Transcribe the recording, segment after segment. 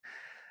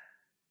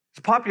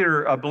a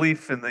popular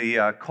belief in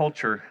the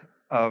culture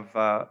of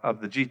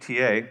the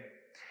GTA,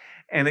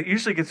 and it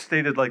usually gets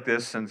stated like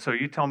this, and so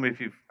you tell me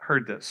if you've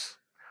heard this.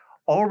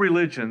 All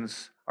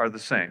religions are the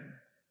same,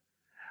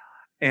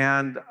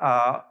 and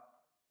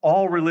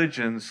all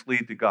religions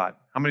lead to God.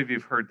 How many of you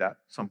have heard that at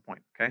some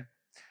point, okay?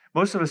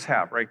 Most of us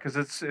have, right? Because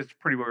it's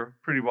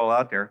pretty well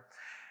out there.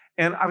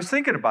 And I was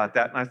thinking about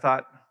that, and I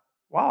thought,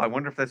 wow, I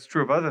wonder if that's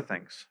true of other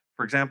things.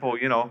 For example,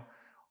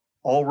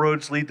 all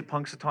roads lead to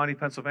Punxsutawney,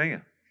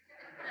 Pennsylvania.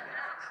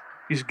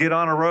 You just get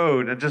on a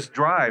road and just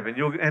drive, and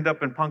you'll end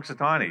up in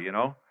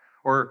Punxsutawney,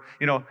 Or,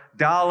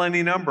 dial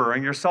any number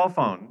on your cell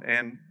phone,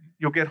 and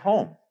you'll get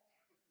home,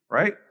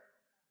 right?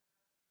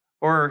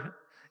 Or,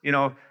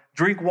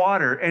 drink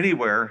water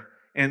anywhere,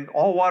 and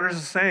all water's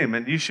the same,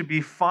 and you should be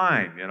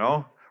fine,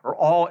 Or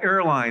all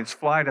airlines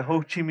fly to Ho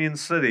Chi Minh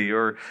City,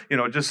 or,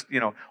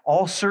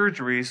 all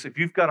surgeries, if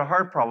you've got a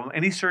heart problem,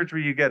 any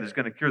surgery you get is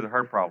going to cure the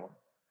heart problem.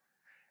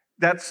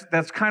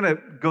 That's kind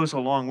of goes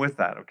along with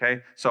that,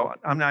 okay? So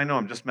I know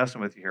I'm just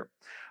messing with you here.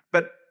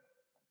 But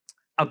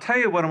I'll tell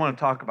you what I want to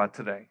talk about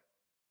today.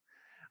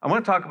 I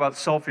want to talk about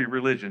selfie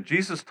religion.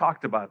 Jesus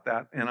talked about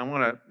that, and I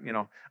want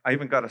to, I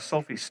even got a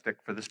selfie stick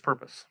for this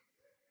purpose.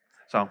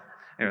 So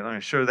anyway, let me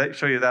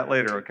show you that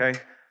later, okay?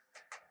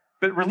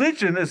 But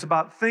religion is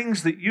about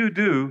things that you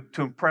do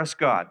to impress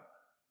God.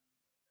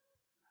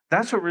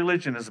 That's what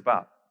religion is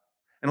about.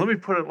 And let me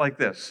put it like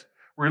this.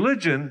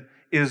 Religion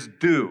is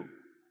do.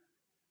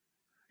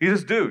 You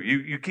just do.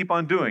 You keep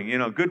on doing,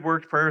 good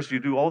works, prayers,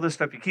 you do all this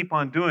stuff, you keep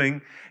on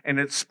doing, and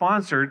it's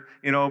sponsored,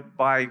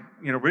 by,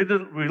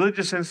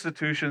 religious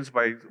institutions,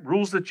 by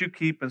rules that you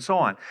keep, and so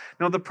on.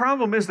 Now, the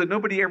problem is that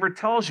nobody ever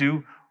tells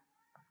you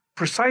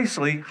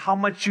precisely how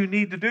much you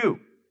need to do,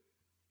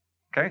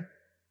 okay?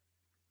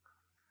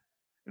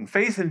 And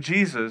faith in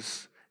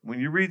Jesus,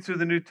 when you read through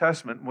the New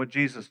Testament and what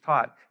Jesus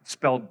taught, it's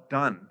spelled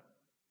done.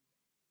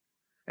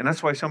 And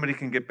that's why somebody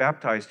can get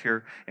baptized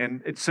here,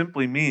 and it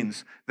simply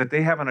means that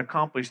they haven't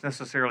accomplished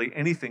necessarily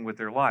anything with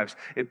their lives.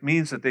 It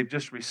means that they've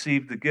just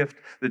received the gift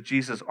that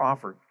Jesus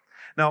offered.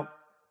 Now,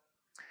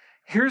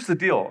 here's the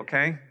deal,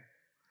 okay?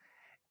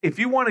 If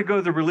you want to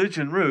go the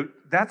religion route,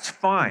 that's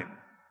fine.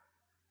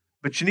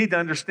 But you need to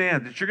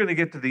understand that you're going to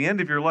get to the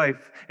end of your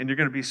life and you're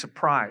going to be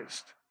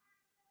surprised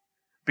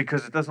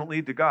because it doesn't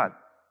lead to God.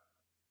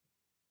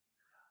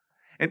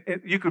 And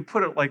you could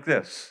put it like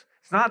this.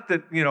 It's not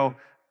that,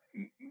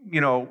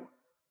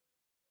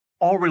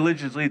 all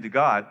religions lead to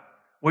God.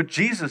 What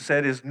Jesus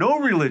said is no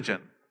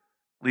religion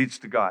leads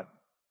to God,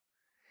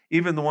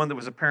 even the one that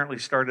was apparently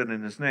started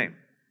in his name.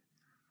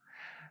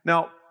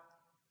 Now,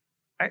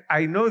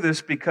 I know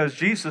this because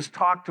Jesus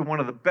talked to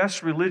one of the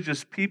best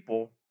religious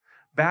people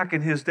back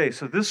in his day.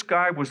 So this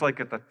guy was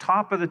like at the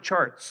top of the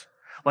charts.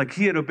 Like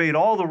he had obeyed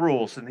all the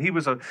rules, and he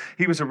was a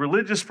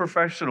religious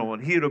professional,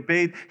 and he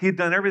had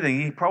done everything.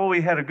 He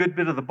probably had a good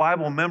bit of the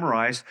Bible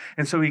memorized.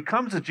 And so he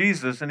comes to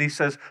Jesus and he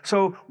says,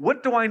 so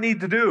what do I need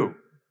to do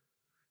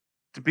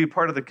to be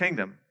part of the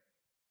kingdom?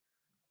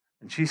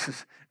 And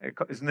Jesus,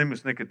 his name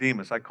was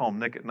Nicodemus. I call him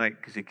Nick at night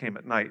because he came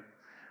at night.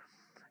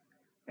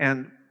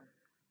 And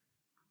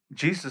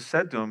Jesus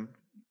said to him,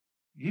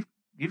 you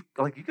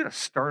got to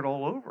start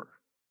all over.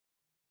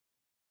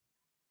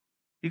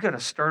 You got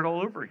to start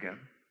all over again.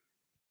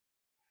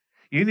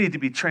 You need to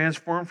be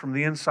transformed from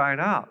the inside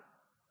out.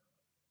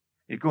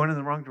 You're going in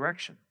the wrong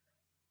direction.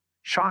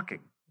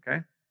 Shocking,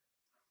 okay?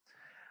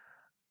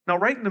 Now,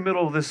 right in the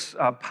middle of this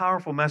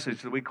powerful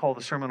message that we call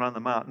the Sermon on the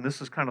Mount, and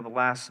this is kind of the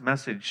last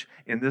message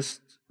in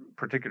this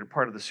particular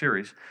part of the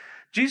series,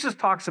 Jesus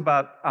talks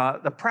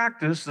about the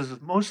practice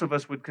that most of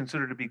us would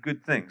consider to be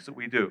good things that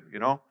we do,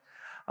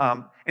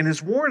 And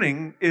his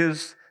warning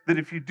is that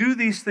if you do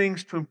these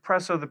things to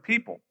impress other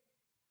people,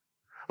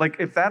 like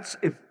if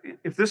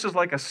this is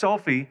like a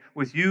selfie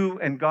with you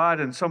and God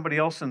and somebody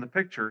else in the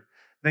picture,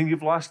 then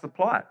you've lost the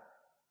plot.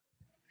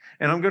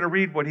 And I'm going to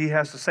read what he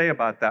has to say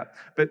about that.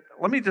 But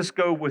let me just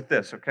go with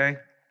this, okay?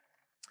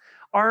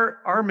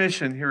 Our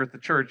mission here at the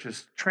church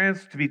is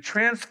to be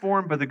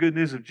transformed by the good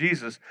news of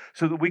Jesus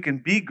so that we can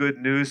be good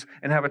news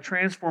and have a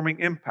transforming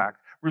impact.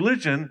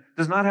 Religion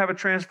does not have a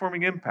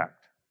transforming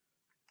impact.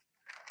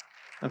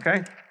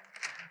 Okay?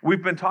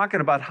 We've been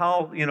talking about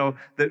how,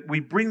 that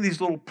we bring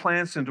these little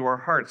plants into our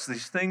hearts,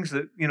 these things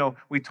that,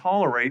 we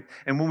tolerate,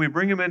 and when we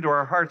bring them into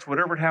our hearts,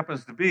 whatever it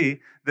happens to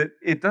be, that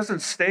it doesn't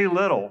stay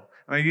little.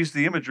 I used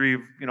the imagery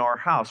of, our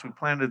house. We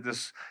planted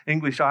this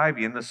English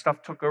ivy, and the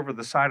stuff took over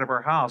the side of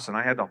our house, and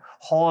I had to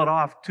haul it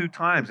off 2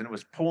 times, and it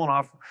was pulling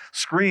off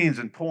screens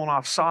and pulling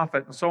off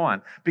soffit and so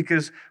on.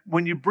 Because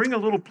when you bring a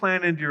little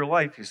plant into your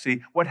life, you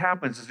see, what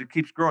happens is it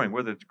keeps growing,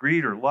 whether it's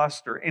greed or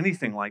lust or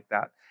anything like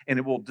that, and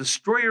it will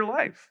destroy your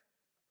life.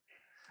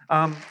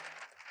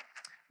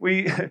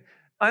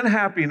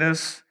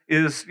 Unhappiness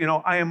is,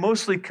 I am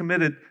mostly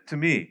committed to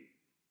me.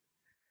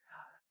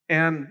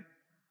 And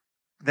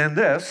then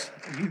this,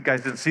 you guys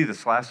didn't see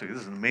this last week.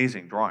 This is an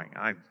amazing drawing.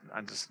 I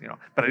just,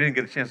 but I didn't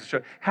get a chance to show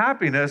it.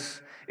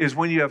 Happiness is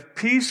when you have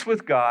peace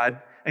with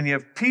God and you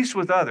have peace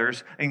with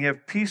others and you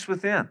have peace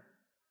within.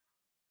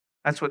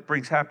 That's what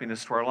brings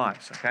happiness to our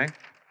lives, okay?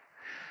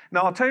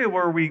 Now, I'll tell you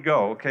where we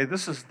go, okay?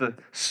 This is the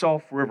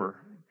Self River.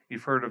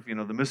 You've heard of,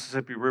 the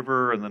Mississippi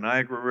River and the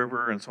Niagara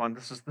River and so on.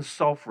 This is the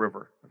Self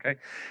River, okay?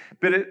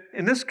 But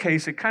in this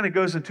case, it kind of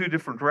goes in two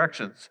different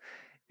directions.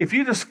 If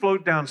you just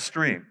float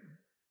downstream,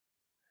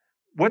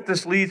 what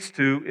this leads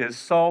to is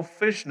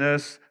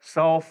selfishness,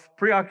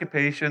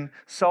 self-preoccupation,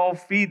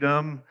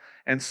 self-freedom,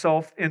 and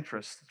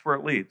self-interest. That's where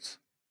it leads.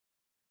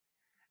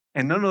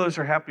 And none of those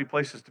are happy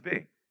places to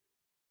be.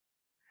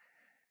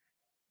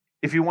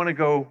 If you want to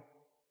go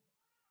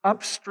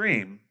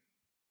upstream,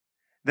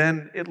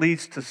 then it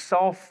leads to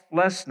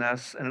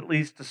selflessness, and it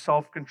leads to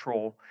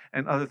self-control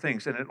and other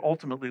things, and it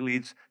ultimately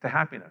leads to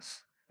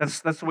happiness. That's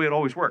the way it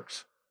always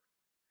works.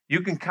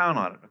 You can count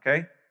on it,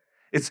 okay?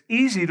 It's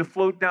easy to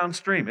float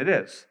downstream. It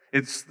is.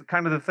 It's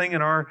kind of the thing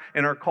in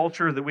our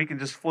culture that we can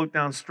just float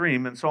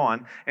downstream and so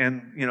on,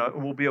 and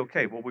we'll be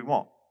okay. Well, we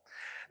won't.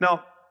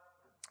 Now,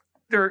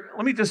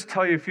 let me just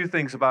tell you a few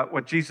things about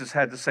what Jesus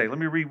had to say. Let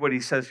me read what he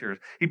says here.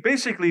 He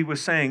basically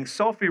was saying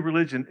selfie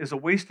religion is a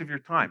waste of your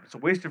time. It's a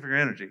waste of your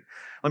energy.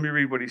 Let me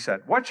read what he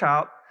said. Watch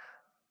out.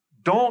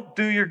 Don't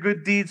do your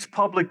good deeds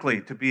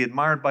publicly to be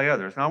admired by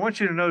others. Now, I want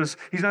you to notice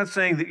he's not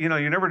saying that,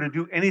 you're never to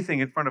do anything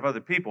in front of other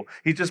people.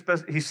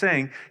 He's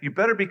saying you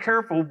better be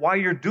careful why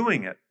you're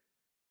doing it.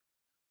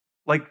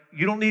 Like,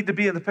 you don't need to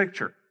be in the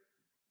picture.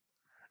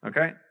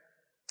 Okay?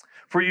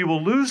 For you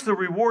will lose the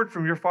reward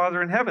from your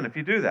Father in heaven if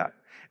you do that.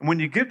 And when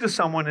you give to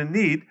someone in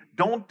need,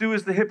 don't do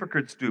as the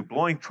hypocrites do,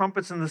 blowing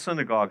trumpets in the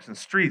synagogues and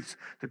streets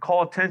to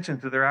call attention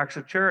to their acts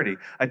of charity.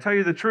 I tell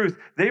you the truth,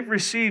 they've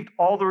received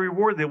all the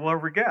reward they will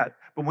ever get.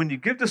 But when you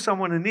give to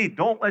someone in need,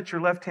 don't let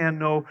your left hand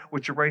know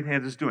what your right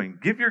hand is doing.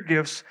 Give your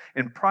gifts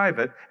in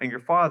private, and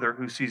your Father,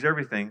 who sees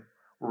everything,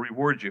 will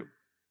reward you.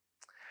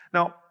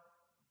 Now,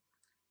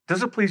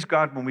 does it please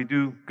God when we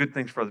do good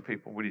things for other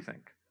people? What do you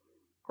think?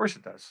 Of course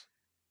it does.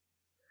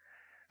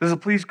 Does it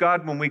please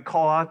God when we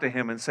call out to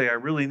him and say, I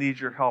really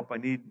need your help. I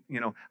need you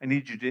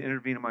to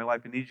intervene in my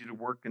life. I need you to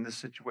work in this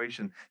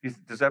situation.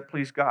 Does that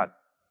please God?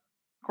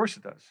 Of course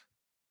it does.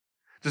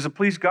 Does it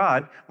please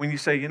God when you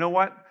say, you know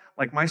what?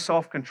 Like, my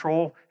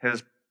self-control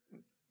has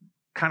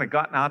kind of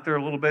gotten out there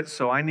a little bit,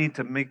 so I need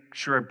to make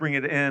sure I bring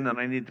it in, and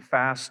I need to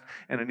fast,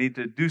 and I need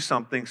to do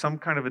something, some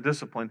kind of a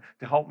discipline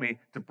to help me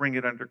to bring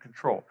it under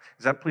control.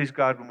 Does that please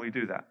God when we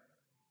do that?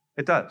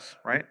 It does,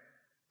 right?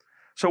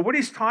 So what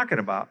he's talking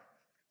about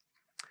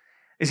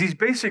is he's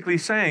basically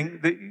saying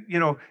that,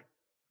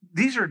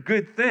 these are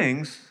good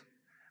things,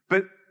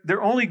 but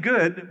they're only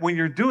good when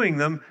you're doing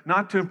them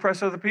not to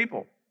impress other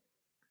people.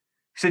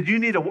 He said you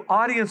need an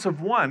audience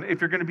of one if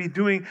you're going to be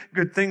doing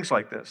good things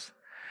like this.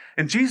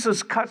 And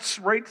Jesus cuts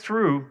right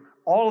through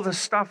all of the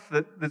stuff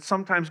that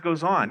sometimes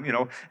goes on,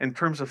 in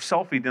terms of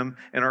selfiedom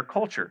in our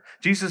culture.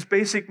 Jesus'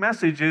 basic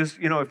message is,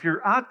 if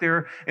you're out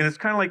there and it's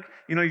kind of like,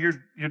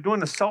 you're doing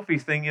the selfie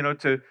thing,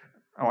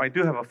 I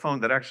do have a phone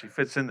that actually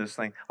fits in this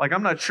thing. Like,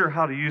 I'm not sure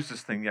how to use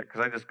this thing yet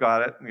because I just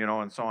got it,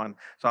 and so on.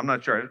 So I'm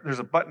not sure. There's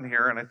a button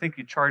here, and I think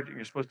you charge it and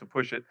you're supposed to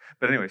push it.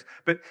 But anyways,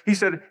 he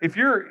said, if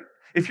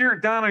you're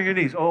down on your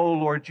knees, oh,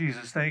 Lord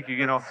Jesus, thank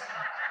you,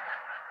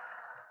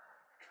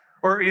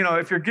 Or,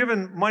 if you're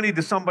giving money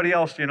to somebody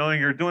else, and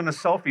you're doing a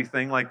selfie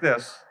thing like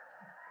this.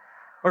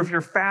 Or if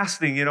you're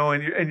fasting,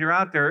 and you're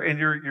out there and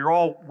you're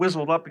all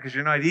whizzled up because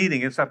you're not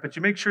eating and stuff, but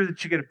you make sure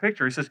that you get a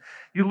picture. He says,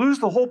 you lose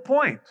the whole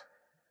point.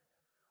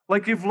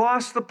 Like, you've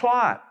lost the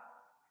plot.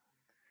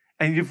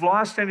 And you've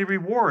lost any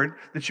reward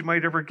that you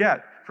might ever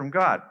get from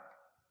God.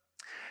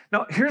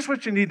 Now, here's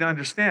what you need to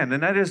understand,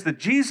 and that is that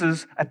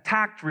Jesus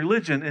attacked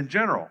religion in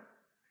general.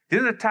 He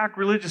didn't attack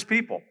religious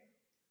people,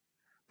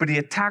 but he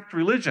attacked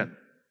religion.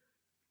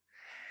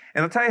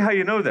 And I'll tell you how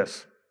you know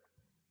this.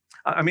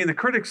 I mean, the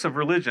critics of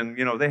religion,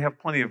 they have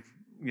plenty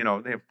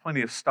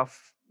of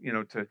stuff,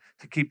 to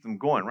keep them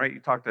going, right? You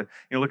talk to,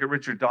 look at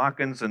Richard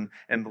Dawkins and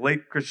the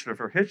late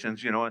Christopher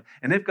Hitchens,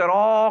 and they've got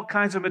all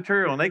kinds of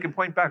material, and they can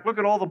point back, look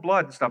at all the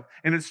blood and stuff,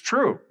 and it's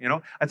true,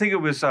 I think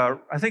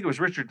it was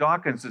Richard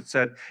Dawkins that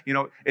said,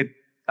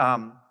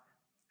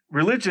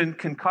 religion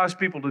can cause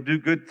people to do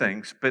good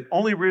things, but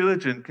only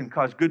religion can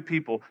cause good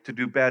people to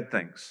do bad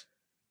things.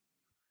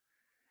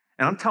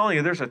 And I'm telling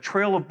you, there's a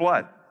trail of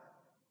blood.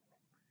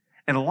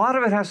 And a lot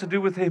of it has to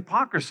do with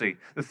hypocrisy,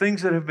 the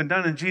things that have been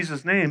done in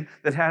Jesus' name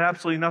that had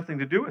absolutely nothing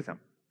to do with him.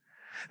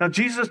 Now,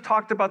 Jesus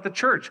talked about the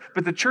church,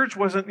 but the church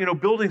wasn't,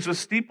 buildings with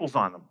steeples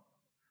on them.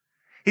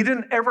 He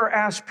didn't ever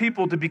ask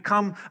people to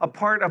become a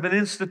part of an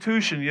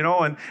institution,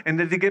 and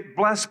to get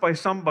blessed by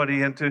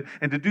somebody and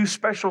to do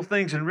special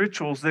things and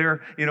rituals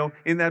there,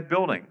 in that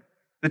building.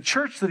 The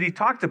church that he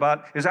talked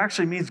about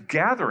actually means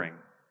gathering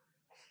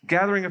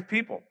of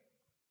people.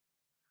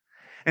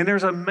 And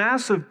there's a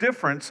massive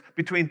difference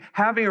between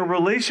having a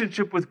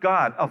relationship with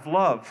God of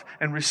love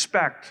and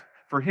respect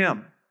for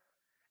him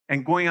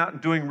and going out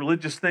and doing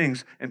religious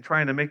things and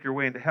trying to make your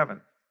way into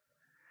heaven.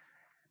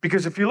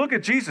 Because if you look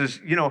at Jesus,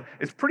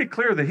 it's pretty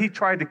clear that he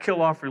tried to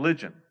kill off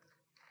religion.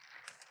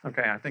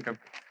 Okay, I think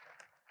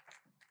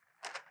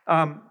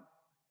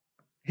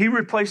He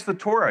replaced the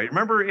Torah.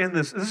 Remember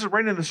this is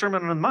right in the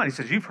Sermon on the Mount. He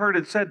says, you've heard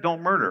it said,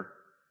 don't murder.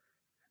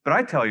 But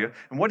I tell you,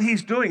 and what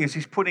he's doing is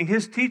he's putting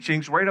his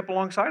teachings right up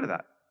alongside of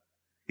that.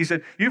 He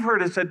said, you've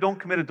heard it said, don't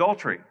commit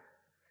adultery.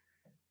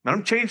 And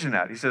I'm changing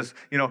that. He says,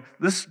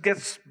 this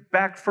gets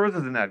back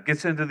further than that,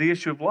 gets into the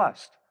issue of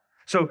lust.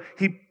 So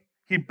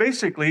he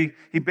basically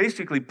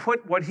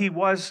put what he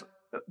was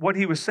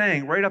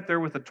saying right up there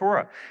with the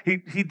Torah. He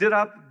did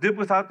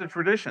without the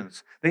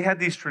traditions. They had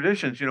these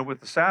traditions,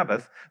 with the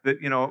Sabbath, that,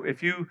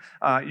 if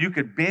you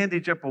could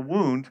bandage up a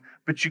wound,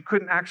 but you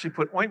couldn't actually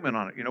put ointment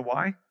on it. You know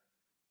why?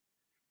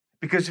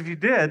 Because if you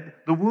did,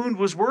 the wound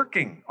was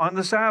working on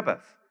the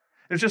Sabbath.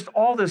 There's just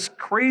all this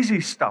crazy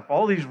stuff,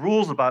 all these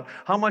rules about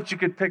how much you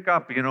could pick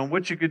up,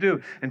 what you could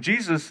do. And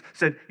Jesus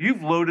said,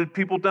 you've loaded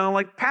people down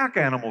like pack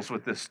animals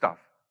with this stuff.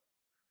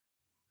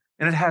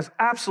 And it has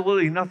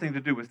absolutely nothing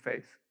to do with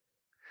faith.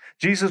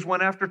 Jesus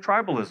went after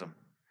tribalism.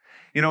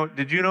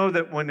 Did you know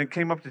that when it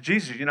came up to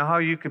Jesus, you know how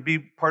you could be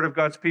part of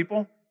God's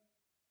people?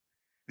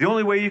 The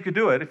only way you could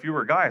do it, if you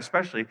were a guy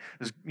especially,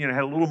 is,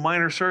 had a little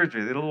minor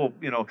surgery. They had a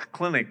little,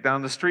 clinic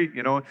down the street,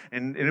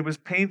 and it was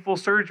painful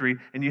surgery,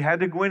 and you had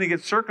to go in and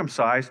get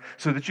circumcised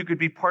so that you could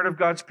be part of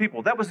God's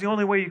people. That was the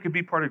only way you could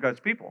be part of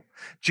God's people.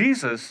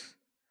 Jesus,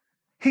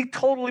 he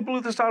totally blew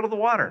this out of the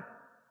water.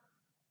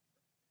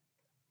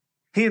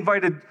 He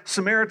invited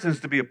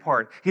Samaritans to be a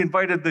part. He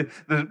invited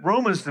the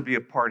Romans to be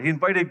a part. He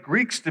invited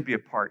Greeks to be a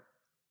part.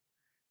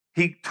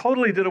 He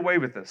totally did away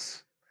with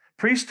this.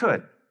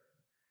 Priesthood.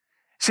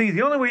 See,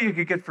 the only way you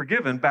could get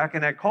forgiven back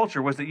in that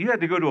culture was that you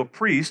had to go to a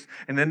priest,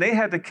 and then they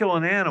had to kill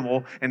an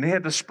animal, and they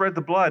had to spread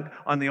the blood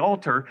on the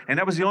altar, and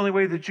that was the only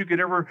way that you could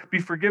ever be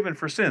forgiven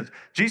for sins.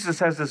 Jesus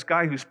has this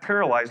guy who's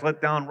paralyzed,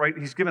 let down right,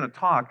 he's given a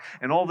talk,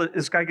 and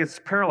this guy gets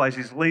paralyzed,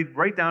 he's laid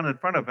right down in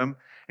front of him,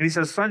 and he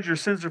says, sons, your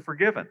sins are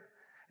forgiven.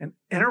 And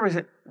everybody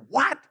said,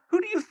 what?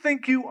 Who do you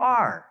think you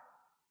are?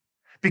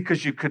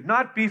 Because you could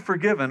not be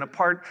forgiven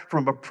apart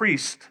from a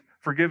priest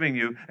forgiving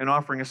you and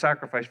offering a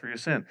sacrifice for your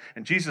sin.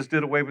 And Jesus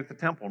did away with the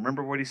temple.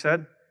 Remember what he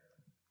said?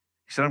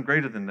 He said, I'm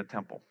greater than the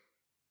temple.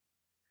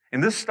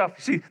 And this stuff,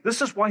 see, this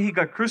is why he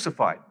got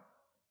crucified.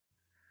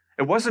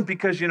 It wasn't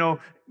because,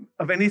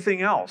 of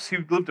anything else. He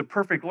lived a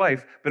perfect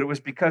life, but it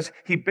was because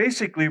he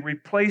basically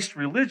replaced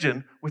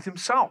religion with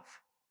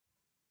himself.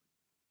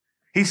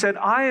 He said,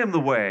 I am the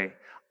way,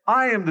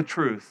 I am the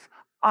truth,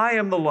 I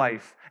am the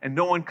life, and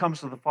no one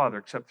comes to the Father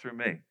except through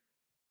me.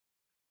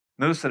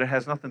 Notice that it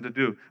has nothing to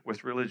do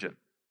with religion.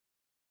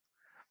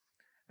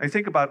 Now,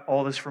 think about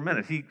all this for a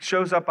minute. He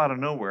shows up out of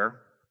nowhere,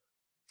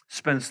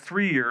 spends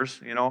 3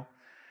 years,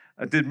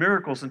 did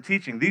miracles and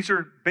teaching. These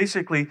are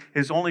basically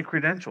his only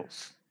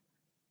credentials.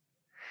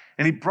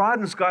 And he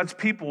broadens God's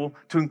people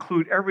to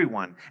include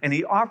everyone. And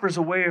he offers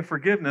a way of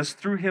forgiveness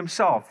through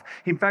himself.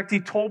 In fact, he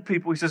told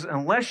people, he says,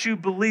 unless you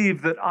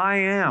believe that I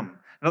am,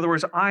 in other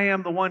words, I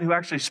am the one who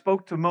actually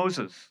spoke to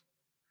Moses.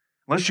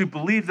 Unless you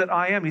believe that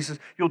I am, he says,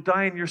 you'll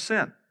die in your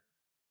sin.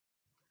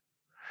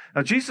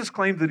 Now, Jesus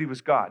claimed that he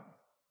was God.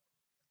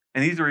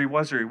 And either he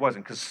was or he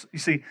wasn't. Because, you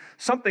see,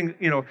 something,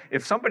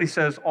 if somebody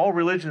says all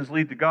religions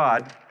lead to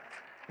God,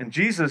 and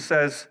Jesus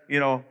says,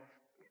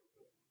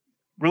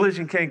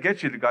 religion can't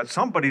get you to God,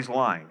 somebody's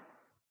lying.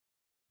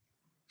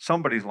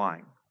 Somebody's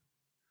lying.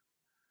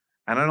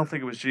 And I don't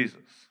think it was Jesus.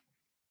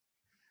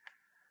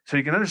 So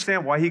you can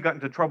understand why he got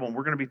into trouble. And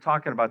we're going to be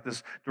talking about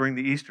this during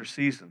the Easter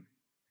season.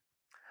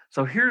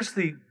 So here's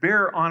the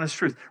bare, honest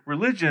truth.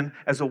 Religion,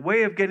 as a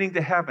way of getting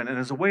to heaven and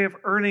as a way of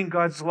earning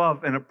God's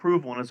love and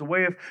approval and as a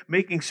way of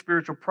making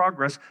spiritual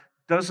progress,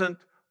 doesn't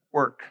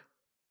work.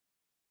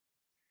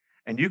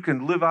 And you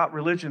can live out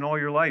religion all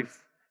your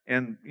life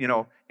and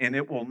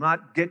it will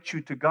not get you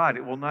to God.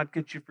 It will not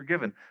get you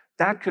forgiven.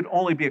 That could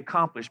only be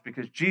accomplished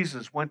because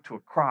Jesus went to a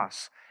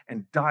cross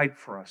and died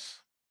for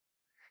us.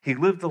 He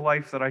lived the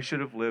life that I should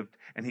have lived,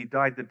 and he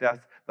died the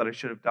death that I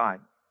should have died.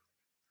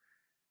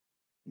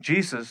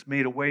 Jesus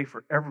made a way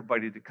for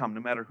everybody to come, no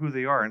matter who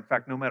they are. In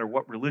fact, no matter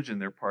what religion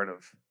they're part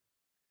of.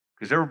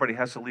 Because everybody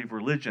has to leave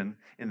religion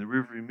in the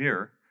rearview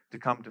mirror to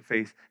come to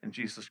faith in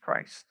Jesus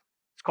Christ.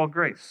 It's called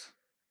grace.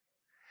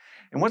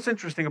 And what's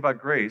interesting about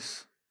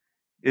grace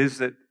is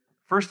that,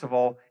 first of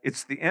all,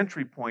 it's the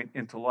entry point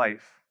into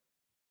life.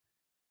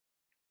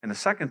 And the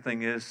second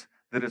thing is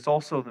that it's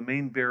also the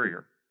main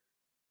barrier.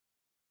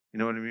 You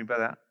know what I mean by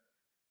that?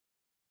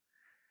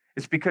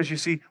 It's because, you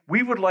see,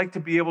 we would like to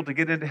be able to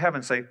get into heaven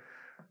and say,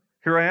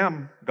 here I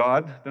am,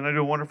 God. Then I did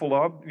a wonderful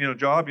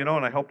job, and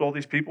I helped all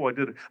these people.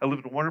 I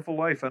lived a wonderful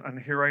life, and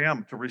here I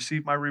am to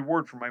receive my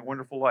reward for my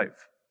wonderful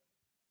life.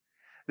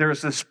 There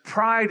is this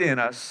pride in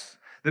us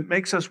that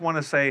makes us want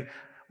to say,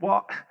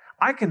 well,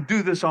 I can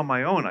do this on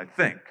my own, I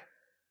think.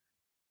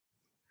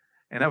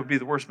 And that would be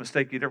the worst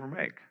mistake you'd ever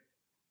make.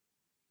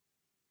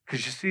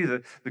 Because you see,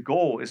 the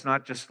goal is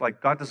not just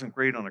like God doesn't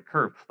grade on a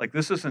curve. Like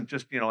this isn't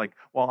just,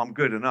 well, I'm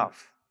good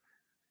enough.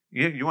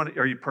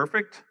 Are you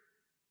perfect?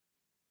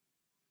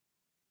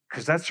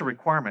 Because that's a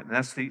requirement, and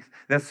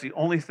that's the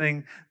only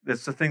thing,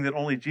 that's the thing that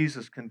only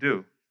Jesus can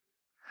do.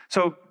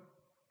 So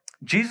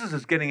Jesus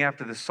is getting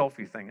after this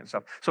selfie thing and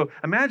stuff. So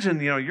imagine,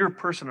 you're a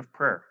person of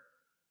prayer.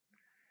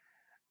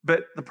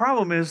 But the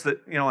problem is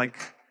that, like,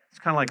 it's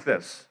kind of like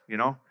this,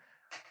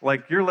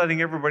 like you're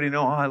letting everybody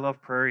know, oh, I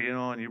love prayer,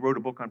 and you wrote a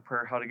book on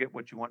prayer, how to get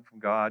what you want from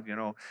God,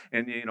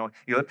 and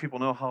you let people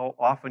know how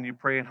often you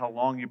pray and how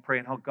long you pray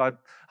and how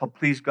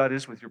pleased God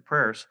is with your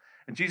prayers.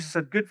 And Jesus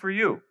said, good for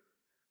you,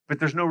 but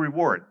there's no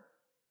reward.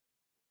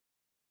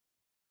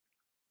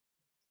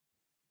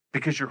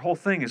 Because your whole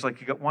thing is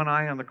like you got one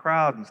eye on the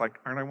crowd, and it's like,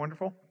 aren't I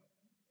wonderful?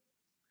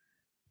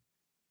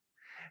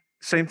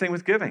 Same thing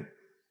with giving.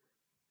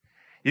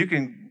 You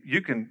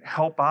can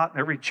help out in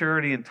every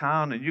charity in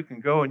town, and you can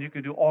go and you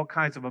can do all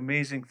kinds of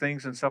amazing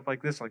things and stuff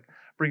like this. Like,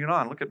 bring it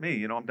on. Look at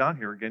me. I'm down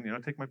here again.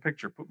 Take my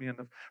picture. Put me on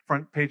the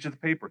front page of the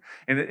paper.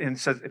 And it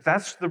says, if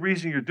that's the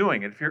reason you're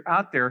doing it, if you're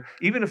out there,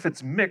 even if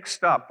it's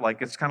mixed up,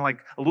 like it's kind of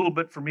like a little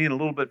bit for me and a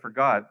little bit for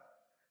God,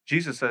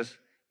 Jesus says,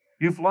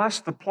 you've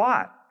lost the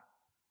plot.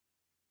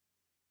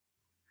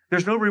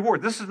 There's no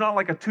reward. This is not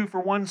like a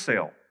 2-for-1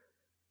 sale.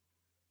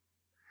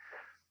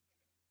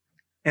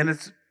 And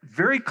it's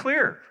very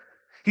clear.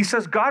 He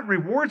says God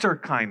rewards our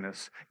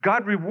kindness.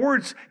 God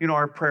rewards,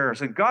 our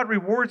prayers, and God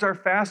rewards our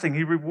fasting.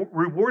 He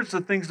rewards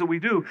the things that we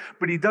do,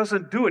 but he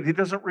doesn't do it. He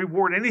doesn't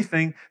reward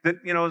anything that,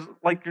 is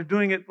like you're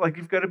doing it, like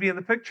you've got to be in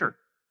the picture.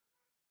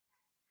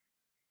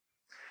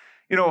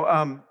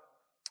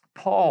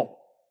 Paul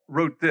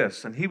wrote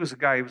this, and he was a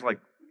guy,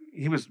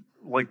 he was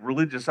like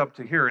religious up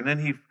to here, and then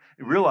he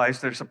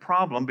realized there's a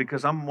problem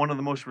because I'm one of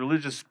the most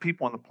religious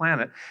people on the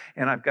planet,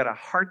 and I've got a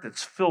heart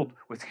that's filled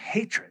with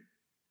hatred.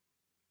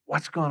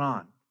 What's going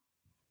on?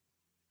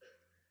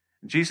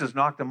 Jesus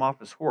knocked him off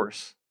his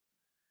horse,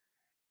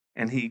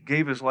 and he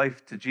gave his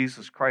life to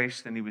Jesus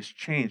Christ, and he was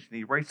changed. And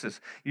he writes this.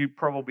 You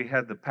probably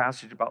had the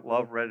passage about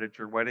love read at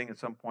your wedding at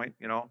some point.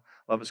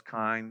 Love is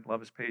kind,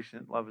 love is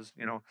patient, love is,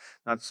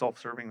 not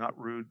self-serving, not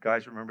rude.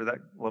 Guys, remember that.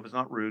 Love is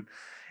not rude.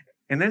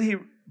 And then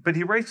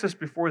he writes this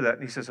before that,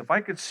 and he says, if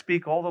I could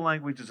speak all the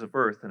languages of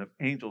earth and of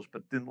angels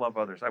but didn't love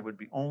others, I would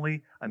be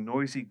only a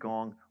noisy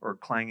gong or a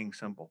clanging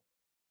cymbal.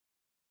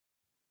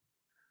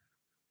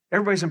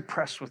 Everybody's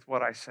impressed with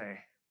what I say.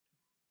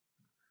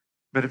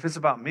 But if it's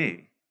about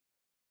me,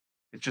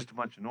 it's just a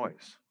bunch of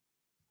noise.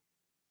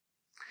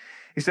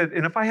 He said,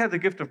 and if I had the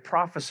gift of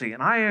prophecy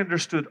and I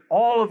understood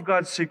all of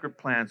God's secret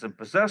plans and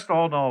possessed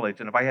all knowledge,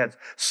 and if I had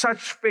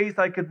such faith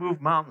I could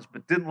move mountains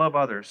but didn't love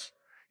others,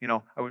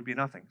 I would be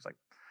nothing. It's like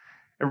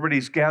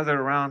everybody's gathered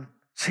around,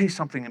 say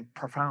something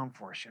profound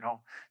for us,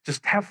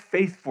 Just have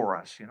faith for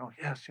us,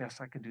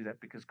 Yes, I can do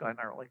that because God and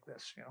I are like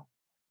this, He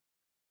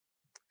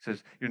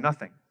says, you're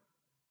nothing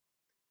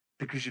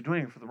because you're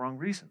doing it for the wrong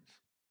reasons.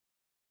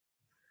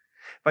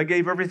 If I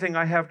gave everything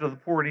I have to the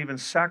poor and even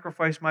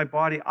sacrificed my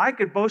body, I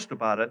could boast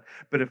about it.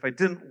 But if I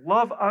didn't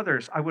love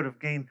others, I would have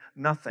gained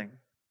nothing.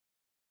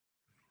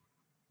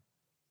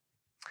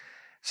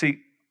 See,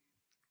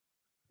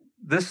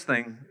 this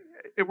thing,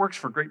 it works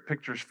for great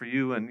pictures for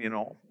you and,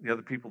 the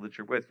other people that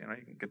you're with. You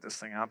can get this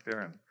thing out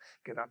there and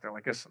get out there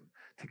like this and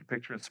take a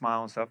picture and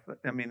smile and stuff.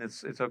 I mean,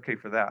 it's okay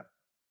for that.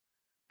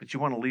 But you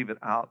want to leave it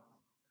out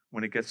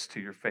when it gets to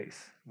your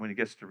faith, when it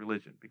gets to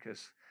religion,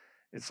 because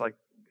it's like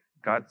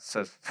God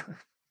says,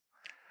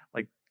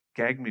 like,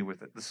 gag me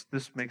with it.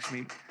 This makes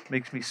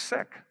me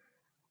sick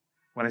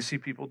when I see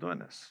people doing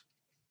this.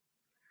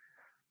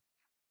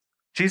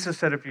 Jesus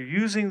said, if you're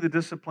using the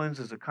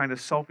disciplines as a kind of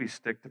selfie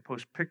stick to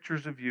post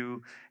pictures of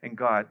you and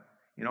God,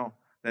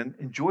 then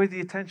enjoy the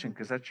attention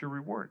because that's your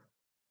reward.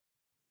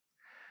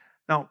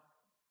 Now,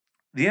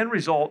 the end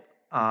result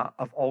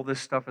of all this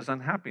stuff is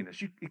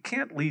unhappiness. You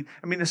can't lead,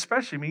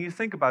 especially, you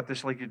think about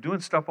this, like you're doing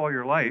stuff all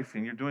your life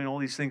and you're doing all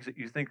these things that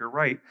you think are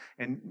right,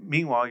 and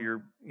meanwhile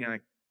you're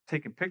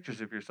taking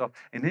pictures of yourself,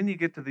 and then you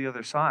get to the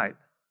other side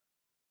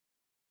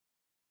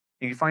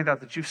and you find out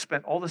that you've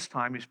spent all this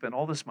time, you've spent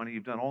all this money,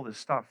 you've done all this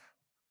stuff.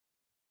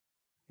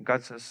 And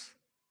God says,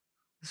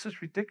 this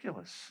is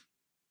ridiculous.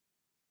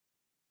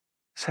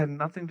 This had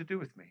nothing to do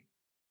with me.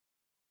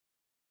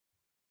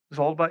 It's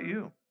all about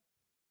you.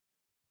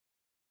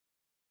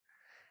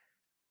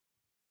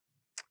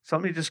 So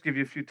let me just give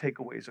you a few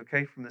takeaways,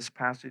 okay, from this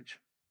passage.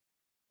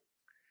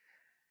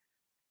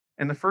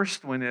 And the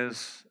first one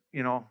is,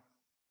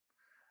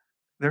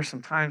 there's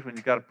some times when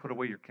you got to put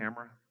away your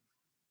camera.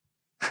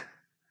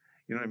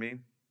 You know what I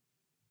mean?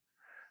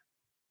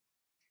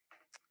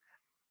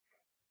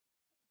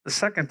 The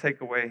second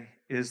takeaway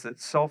is that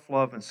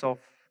self-love and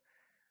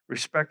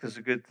self-respect is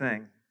a good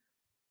thing.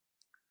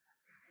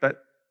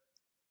 But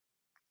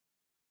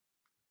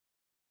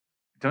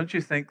don't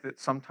you think that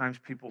sometimes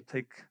people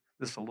take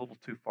this a little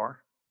too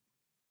far?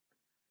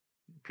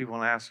 People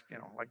want to ask,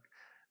 like,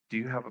 do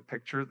you have a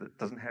picture that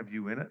doesn't have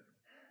you in it?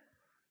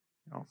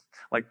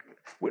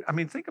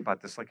 Think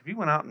about this. Like, if you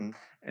went out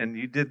and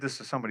you did this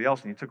to somebody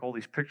else and you took all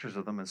these pictures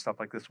of them and stuff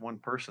like this, one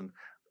person,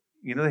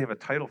 they have a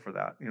title for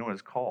that. You know what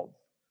it's called?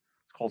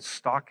 It's called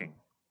stalking.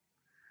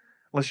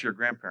 Unless you're a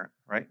grandparent,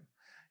 right?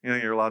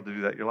 You're allowed to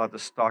do that. You're allowed to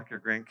stalk your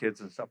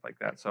grandkids and stuff like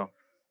that. So,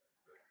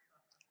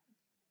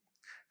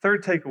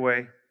 third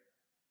takeaway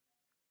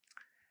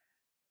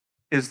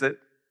is that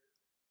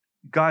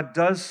God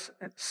does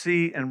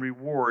see and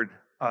reward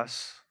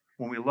us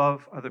when we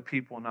love other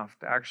people enough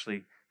to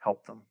actually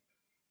help them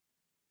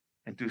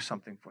and do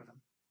something for them.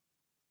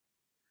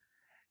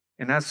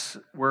 And that's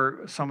where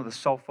some of the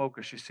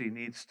self-focus you see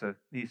needs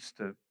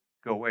to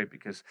go away,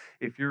 because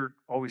if you're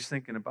always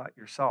thinking about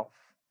yourself,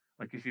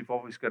 like if you've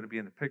always got to be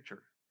in the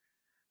picture,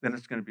 then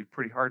it's going to be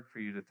pretty hard for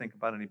you to think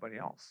about anybody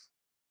else.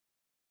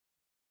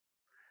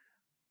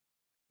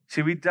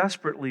 See, we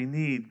desperately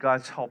need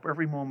God's help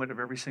every moment of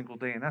every single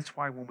day. And that's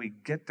why when we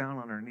get down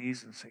on our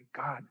knees and say,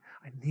 God,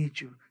 I need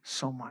you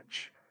so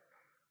much,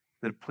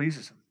 that it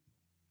pleases Him.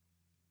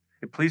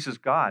 It pleases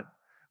God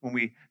when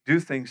we do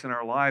things in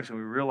our lives and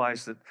we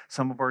realize that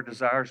some of our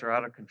desires are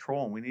out of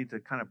control and we need to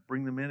kind of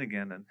bring them in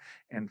again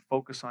and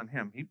focus on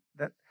Him.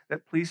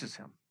 That pleases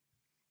Him.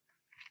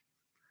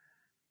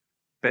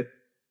 But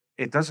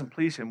it doesn't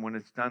please Him when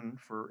it's done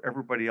for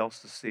everybody else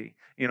to see.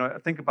 You know,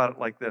 think about it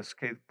like this.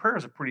 Okay, prayer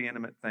is a pretty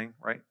intimate thing,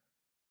 right?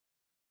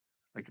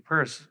 Like a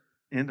prayer is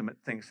an intimate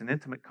thing. It's an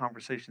intimate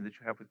conversation that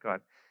you have with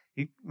God.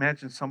 You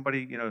imagine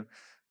somebody,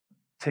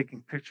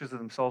 taking pictures of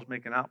themselves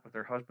making out with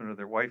their husband or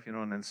their wife,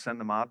 and then send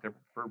them out there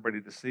for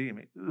everybody to see. I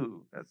mean,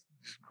 ooh, that's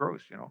just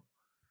gross,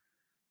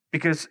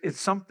 Because it's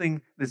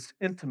something that's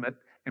intimate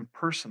and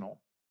personal,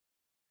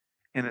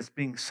 and it's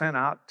being sent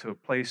out to a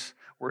place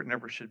where it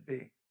never should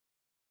be.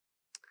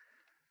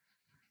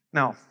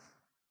 Now,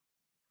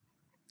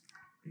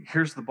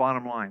 here's the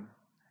bottom line.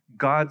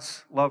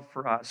 God's love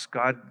for us,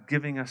 God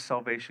giving us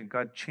salvation,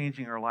 God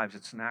changing our lives,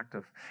 it's an act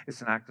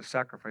of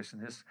sacrifice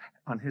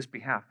on His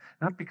behalf.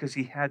 Not because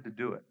He had to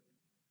do it,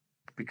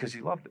 but because He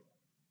loved it.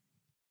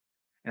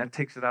 And that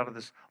takes it out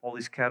of all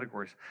these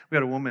categories. We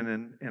had a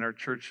woman in our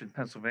church in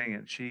Pennsylvania,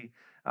 and she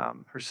had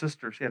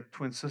a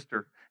twin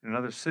sister in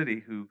another city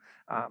who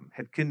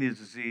had kidney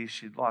disease.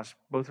 She'd lost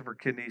both of her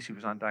kidneys. She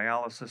was on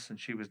dialysis, and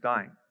she was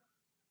dying.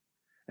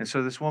 And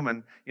so this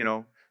woman,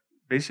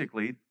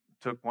 basically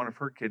took one of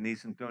her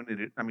kidneys and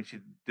donated. I mean, she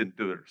didn't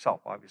do it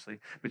herself, obviously,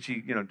 but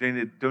she,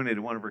 donated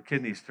one of her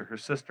kidneys to her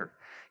sister.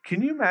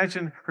 Can you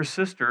imagine her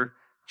sister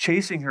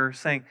chasing her,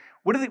 saying,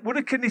 "What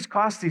do kidneys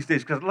cost these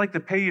days? Because I'd like to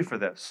pay you for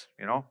this,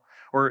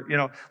 Or,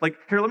 like,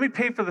 here, let me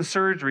pay for the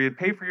surgery and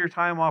pay for your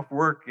time off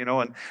work, and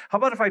how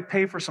about if I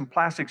pay for some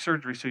plastic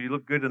surgery so you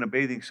look good in a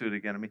bathing suit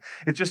again?" I mean,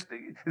 it's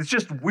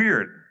just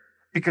weird,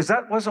 because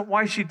that wasn't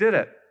why she did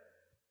it.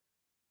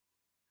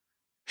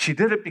 She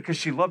did it because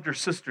she loved her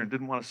sister and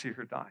didn't want to see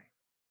her die.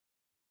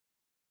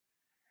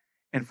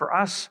 And for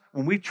us,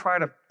 when we try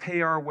to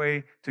pay our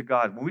way to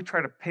God, when we try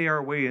to pay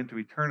our way into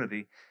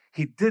eternity,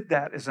 He did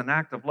that as an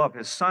act of love.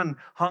 His Son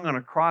hung on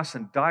a cross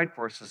and died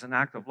for us as an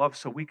act of love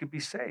so we could be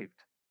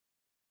saved.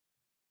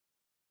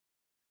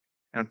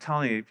 And I'm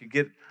telling you, if you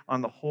get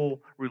on the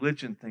whole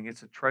religion thing,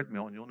 it's a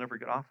treadmill and you'll never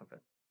get off of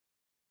it.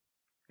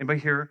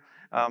 Anybody here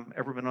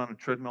ever been on a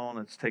treadmill and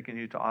it's taken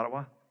you to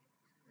Ottawa?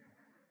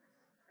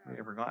 Have you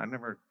ever gone? I've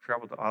never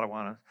traveled to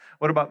Ottawa.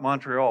 What about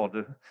Montreal?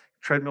 Did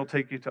treadmill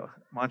take you to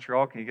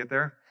Montreal? Can you get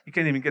there? You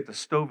can't even get to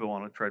Stouffville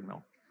on a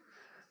treadmill.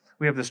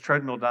 We have this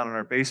treadmill down in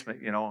our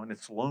basement, and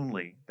it's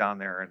lonely down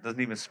there. It doesn't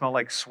even smell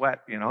like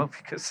sweat,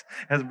 because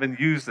it hasn't been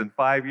used in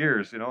 5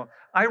 years,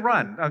 I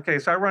run. Okay,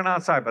 so I run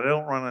outside, but I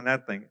don't run on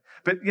that thing.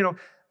 But,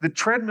 the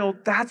treadmill,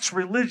 that's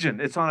religion.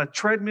 It's on a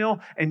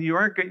treadmill, and you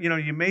aren't,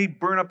 you may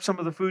burn up some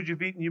of the food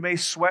you've eaten, you may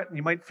sweat, and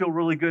you might feel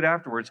really good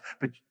afterwards.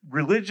 But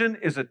religion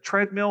is a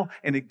treadmill,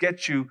 and it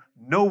gets you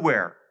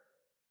nowhere.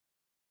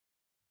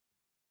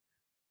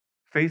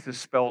 Faith is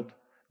spelled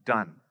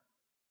done.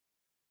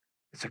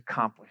 It's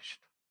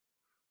accomplished.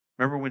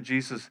 Remember when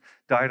Jesus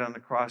died on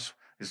the cross,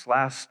 His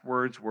last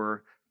words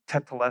were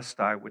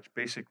tetelestai, which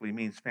basically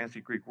means,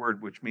 fancy Greek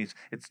word, which means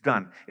it's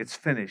done, it's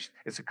finished,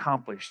 it's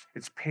accomplished,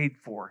 it's paid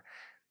for.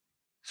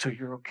 So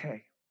you're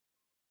okay.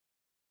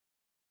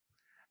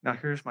 Now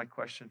here's my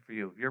question for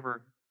you. Have you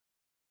ever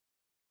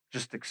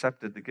just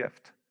accepted the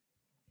gift?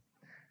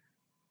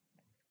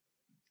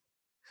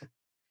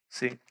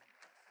 See,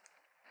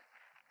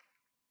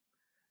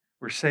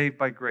 we're saved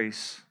by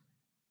grace,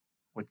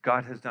 what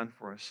God has done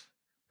for us,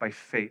 by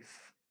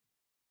faith.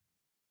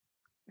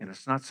 And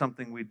it's not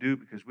something we do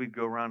because we'd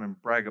go around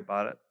and brag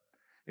about it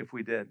if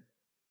we did.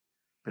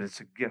 But it's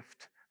a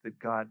gift that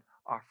God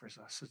offers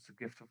us. It's the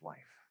gift of life.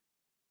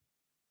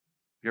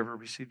 You ever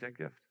received that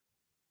gift?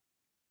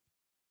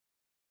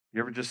 You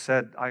ever just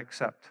said, I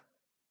accept?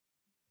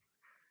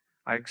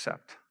 I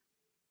accept.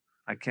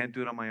 I can't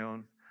do it on my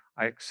own.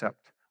 I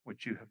accept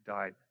what you have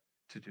died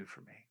to do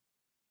for me.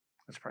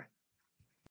 Let's pray.